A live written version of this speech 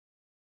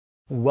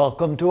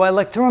Welcome to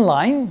iLecture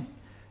Online.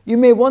 You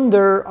may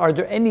wonder, are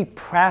there any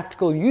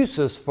practical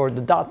uses for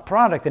the dot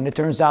product? And it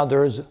turns out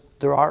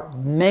there are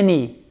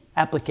many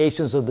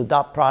applications of the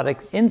dot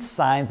product in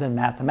science and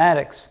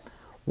mathematics.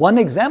 One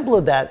example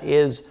of that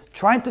is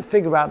trying to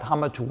figure out how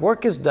much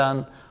work is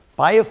done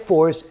by a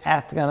force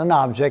acting on an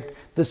object,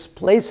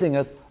 displacing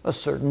it a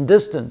certain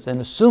distance. And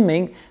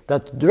assuming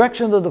that the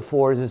direction of the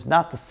force is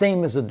not the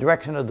same as the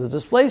direction of the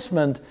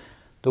displacement,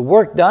 the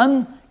work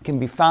done can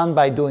be found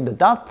by doing the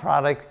dot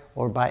product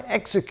or by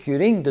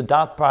executing the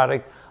dot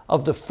product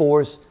of the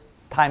force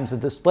times the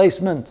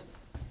displacement.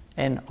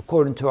 And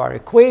according to our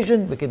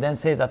equation, we can then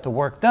say that the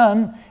work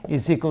done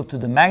is equal to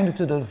the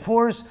magnitude of the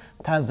force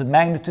times the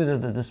magnitude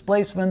of the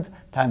displacement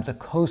times the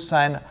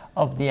cosine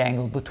of the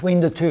angle between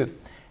the two.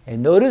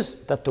 And notice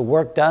that the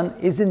work done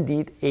is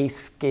indeed a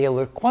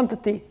scalar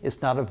quantity.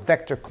 It's not a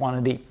vector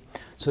quantity.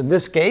 So in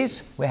this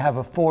case, we have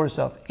a force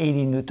of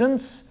 80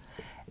 newtons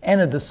and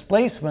a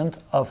displacement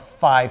of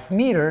 5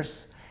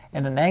 meters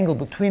and an angle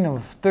between them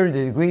of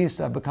 30 degrees.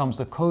 That becomes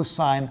the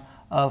cosine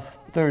of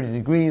 30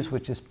 degrees,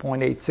 which is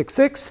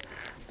 0.866.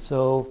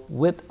 So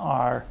with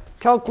our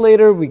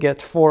calculator, we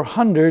get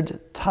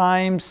 400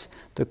 times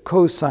the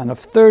cosine of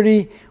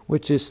 30,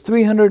 which is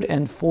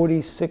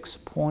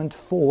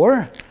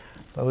 346.4.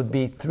 So it would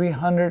be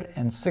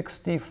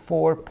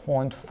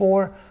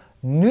 364.4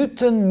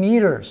 Newton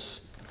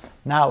meters.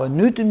 Now, a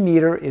Newton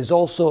meter is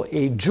also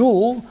a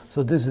joule,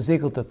 so this is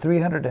equal to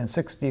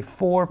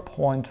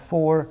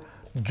 364.4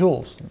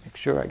 joules. Make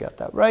sure I got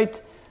that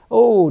right.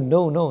 Oh,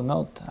 no,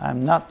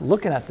 I'm not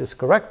looking at this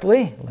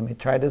correctly. Let me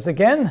try this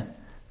again.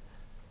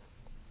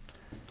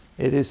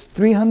 It is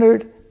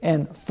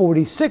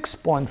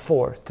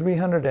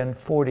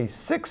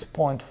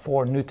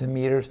 346.4 Newton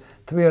meters,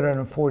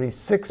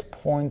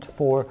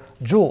 346.4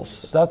 joules.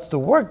 So that's the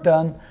work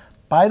done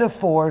by the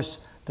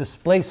force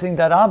displacing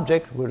that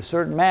object with a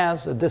certain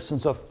mass, a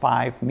distance of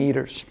 5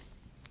 meters.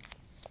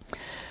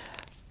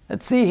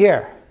 Let's see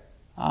here.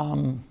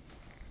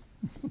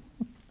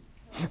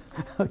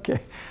 Okay,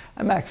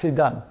 I'm actually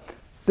done.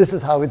 This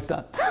is how it's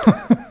done.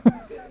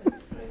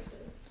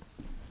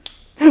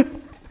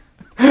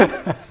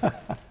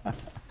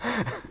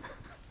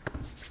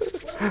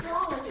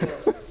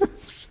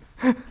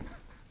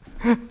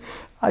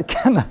 I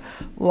kind of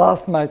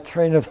lost my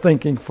train of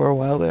thinking for a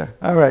while there.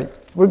 All right,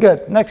 we're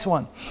good. Next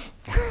one.